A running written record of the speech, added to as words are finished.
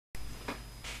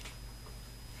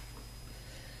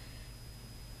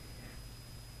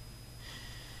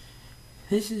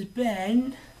This is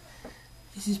Ben.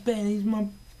 This is Ben.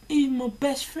 He's my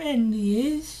best friend.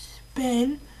 He is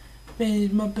Ben. Ben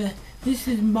is my best. This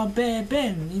is my bear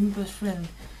Ben. He's my best friend.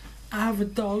 I have a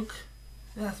dog.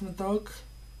 That's my dog.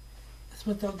 That's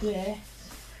my dog there.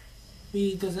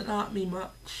 He doesn't like me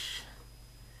much.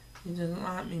 He doesn't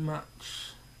like me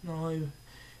much. No.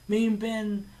 Me and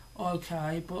Ben are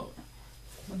okay, but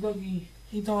my doggy,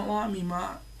 he don't like me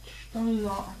much. Don't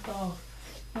like dog.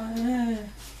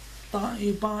 Don't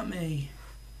you bite me.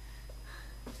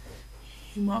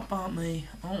 You might bite me.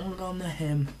 I don't want to go near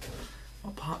him.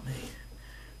 I'll bite me.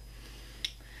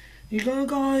 You're gonna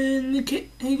go in the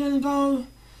you're gonna go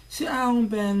sit down,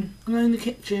 Ben. I'm going in the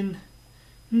kitchen.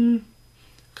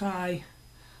 Okay.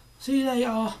 See you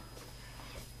later.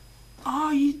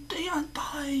 Oh, you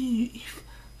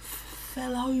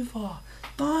fell over.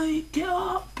 Don't get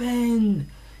up, Ben.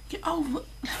 Get over.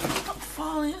 Stop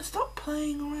falling. Stop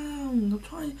playing around. I'm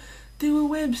trying to do a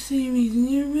web series and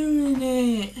you're ruining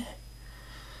it.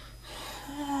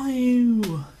 Are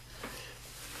you?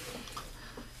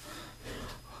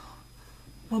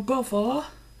 My brother.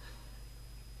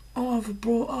 I have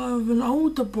an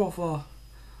older brother.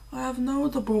 I have an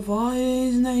older brother.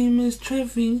 His name is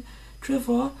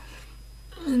Trevor,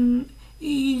 and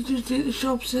he's just at the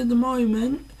shops at the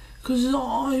moment because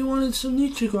I wanted some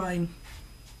Nutrigrain.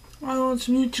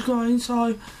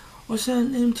 So I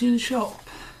sent him to the shop.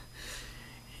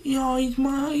 Yeah, he's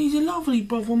a lovely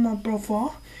brother, my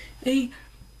brother.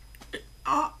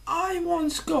 I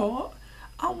once got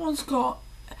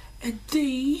a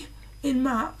D in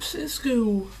maths at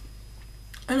school,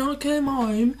 and I came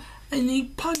home and he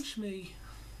punched me.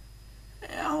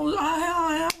 I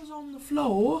was on the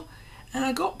floor and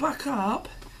I got back up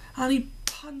and he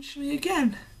punched me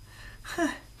again.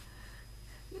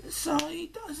 So he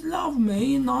does love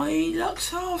me and he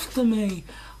looks after me.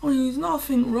 I mean, there's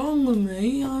nothing wrong with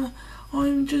me.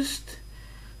 I'm just,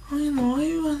 I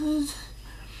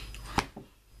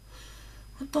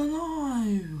don't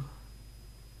know.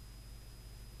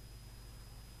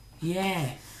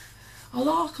 Yeah, I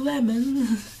like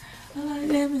lemons. I like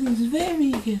lemons,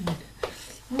 very good.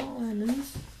 I like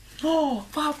lemons. Oh,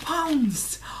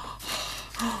 £5.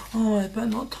 Oh, I better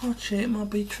not touch it. It might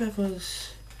be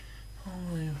Trevor's.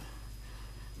 Oh,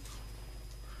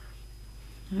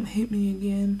 don't hit me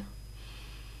again.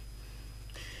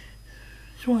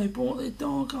 That's why he bought the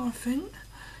dog, I think.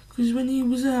 Because when he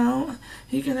was out,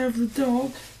 he could have the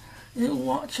dog. It'll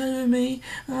watch over me.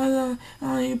 And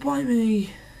he'll bite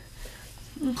me.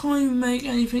 I can't even make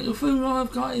anything. The food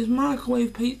I've got is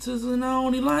microwave pizzas, and I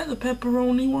only like the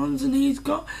pepperoni ones, and he's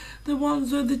got the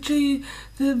ones with the cheese,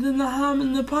 the ham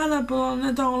and the pineapple on.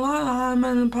 I don't like the ham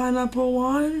and the pineapple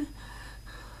one.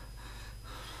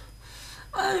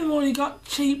 I've only got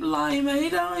cheap limeade. I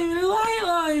don't even like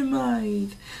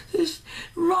limeade. This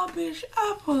rubbish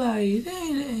Appleade,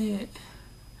 ain't it?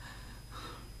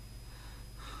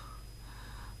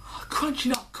 Crunchy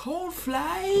nut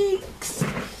cornflakes.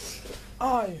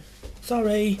 Oh,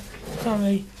 sorry.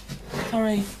 I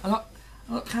got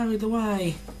carried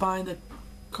away by the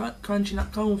crunchy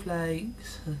nut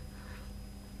cornflakes.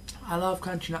 I love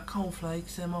crunchy nut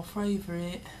cornflakes. They're my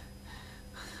favourite.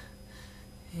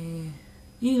 Yeah.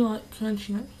 You like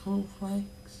crunchy nut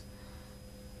cornflakes?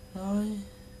 No?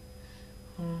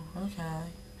 Oh,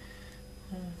 okay.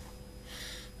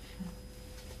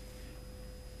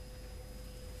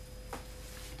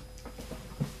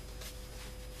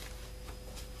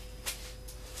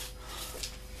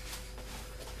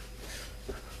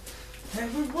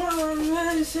 Everyone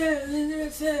is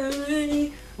telling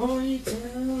me, won't you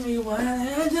tell me what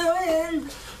I'm doing?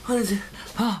 What is it?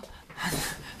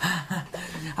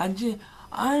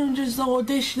 I'm just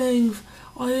auditioning.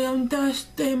 I am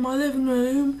just in my living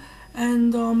room,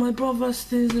 and my brother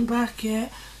still isn't back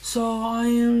yet. So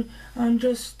I'm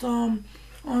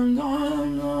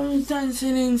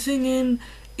dancing and singing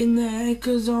in there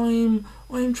because I'm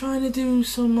trying to do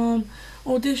some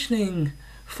auditioning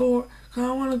for. I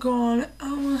want to go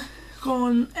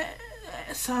on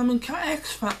Simon Cat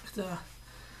X Factor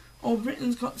or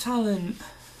Britain's Got Talent.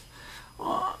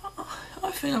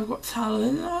 I think I've got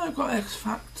talent. I've got X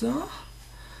Factor.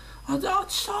 I'll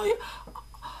show you.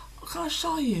 Can I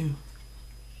show you?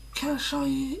 Can I show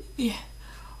you? Yeah.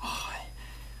 Oh.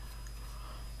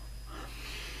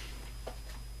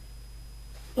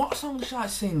 What song should I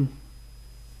sing?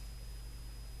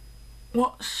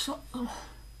 What song?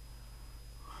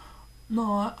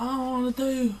 No, I don't want to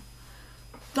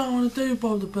do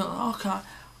Bob the Builder. Okay.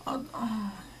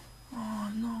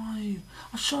 Oh no.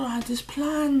 I should have had this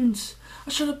planned. I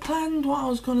should have planned what I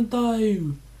was going to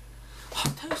do.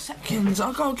 Oh, 2 seconds.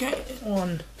 I'll go get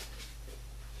one.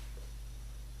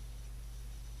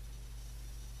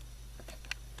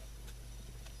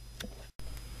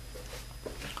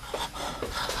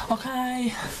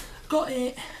 Okay, got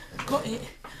it. Okay,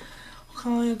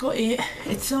 I got it.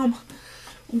 It's I'm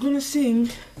gonna sing.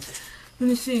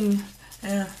 No,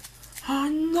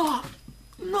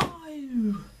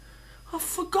 I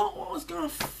forgot what I was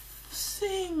gonna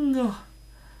sing. Oh,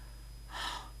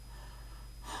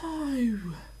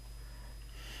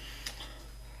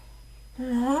 I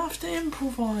have to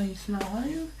improvise now.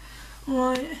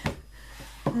 Right.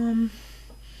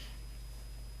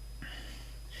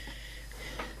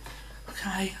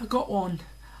 Okay, I got one.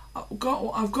 I've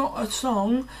got a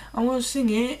song. I'm gonna sing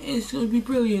it. It's gonna be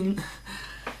brilliant.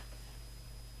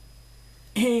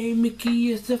 Hey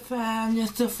Mickey, it's a fan, you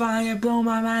blow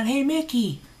my mind. Hey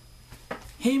Mickey,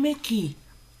 hey Mickey,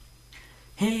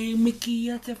 hey Mickey,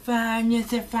 it's a fan, you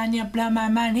blow my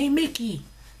mind. Hey Mickey,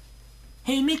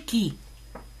 hey Mickey.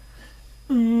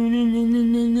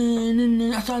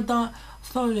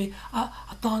 Sorry, I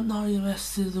don't know the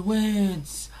rest of the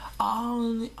words.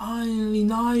 I only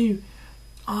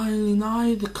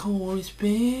know the chorus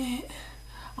bit.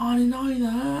 I only know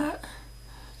that.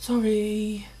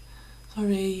 Sorry.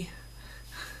 Can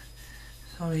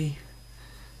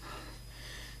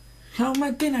I have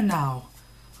my dinner now?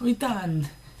 Are we done?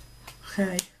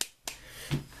 Okay.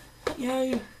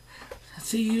 Yo, I'll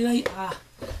see you later. Are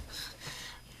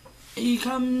you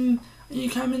coming?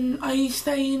 Are you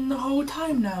staying the whole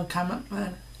time now,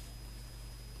 Cameraman?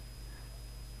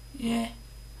 Yeah.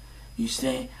 You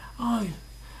stay? Oh.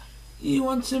 You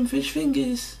want some fish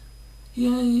fingers?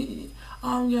 Yeah.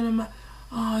 I'm gonna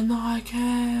oh no, I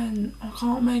can't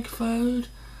make food.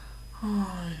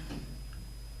 Oh.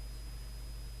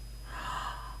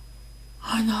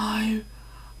 I know.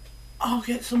 I'll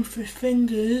get some fish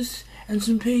fingers and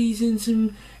some peas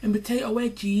and potato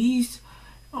wedgies.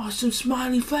 Oh, some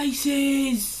smiley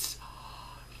faces.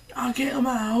 I'll get them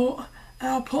out and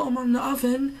I'll put them on the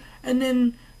oven and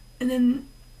then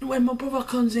when my brother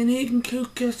comes in he can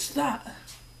cook us that.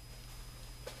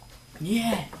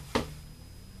 Yeah.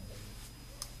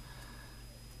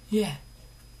 Yeah.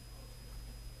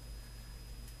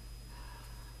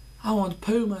 I want to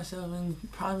poo myself in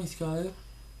primary school.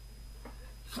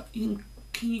 Can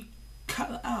you cut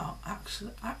that out?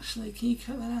 Actually, can you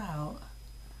cut that out?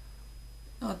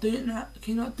 I'll do it now.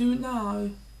 Can you not do it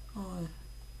now? Oh,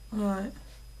 alright.